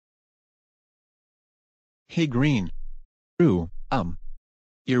Hey Green. Ooh,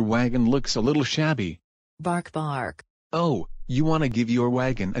 your wagon looks a little shabby. Bark bark. Oh, you want to give your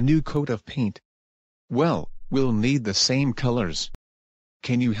wagon a new coat of paint? Well, we'll need the same colors.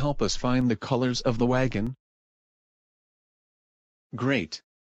 Can you help us find the colors of the wagon? Great.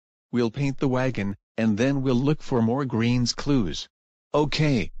 We'll paint the wagon, and then we'll look for more Green's clues.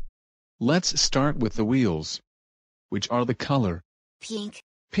 Okay. Let's start with the wheels. Which are the color? Pink.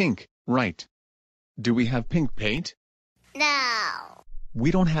 Pink, right. Do we have pink paint? No.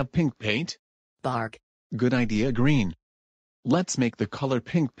 We don't have pink paint? Bark. Good idea, Green. Let's make the color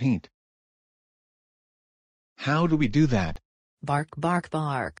pink paint. How do we do that? Bark bark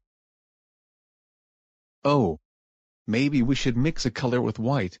bark. Oh. Maybe we should mix a color with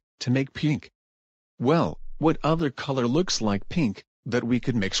white to make pink. Well, what other color looks like pink that we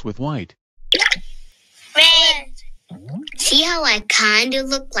could mix with white? Red. See how I kinda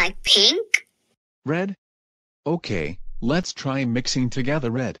look like pink? Red? Okay, let's try mixing together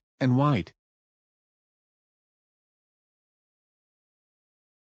red and white.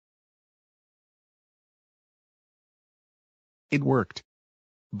 It worked.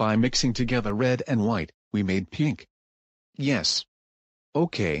 By mixing together red and white, we made pink. Yes.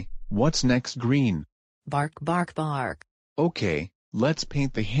 Okay, what's next, Green? Bark bark bark. Okay, let's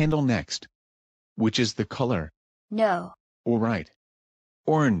paint the handle next. Which is the color? No. All right.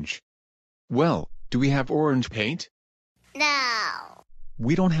 Orange. Well, do we have orange paint? No.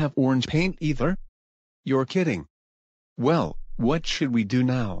 We don't have orange paint either. You're kidding. Well, what should we do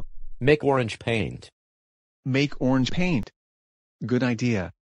now? Make orange paint. Make orange paint. Good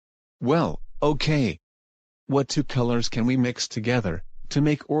idea. Well, okay. What two colors can we mix together to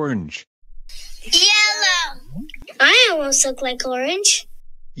make orange? Yellow. I almost look like orange.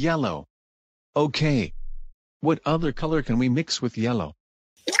 Yellow. Okay. What other color can we mix with yellow?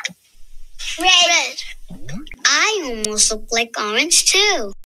 Red. I almost look like orange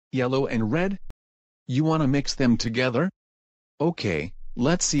too. Yellow and red? You want to mix them together? Okay,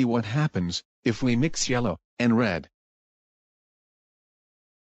 let's see what happens if we mix yellow and red.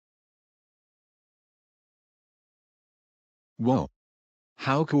 Whoa!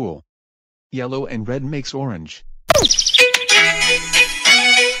 How cool! Yellow and red makes orange.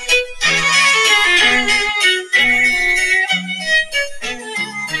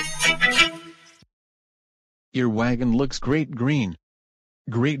 Your wagon looks great, Green.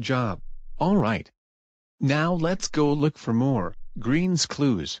 Great job. All right. Now let's go look for more Green's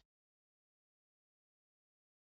clues.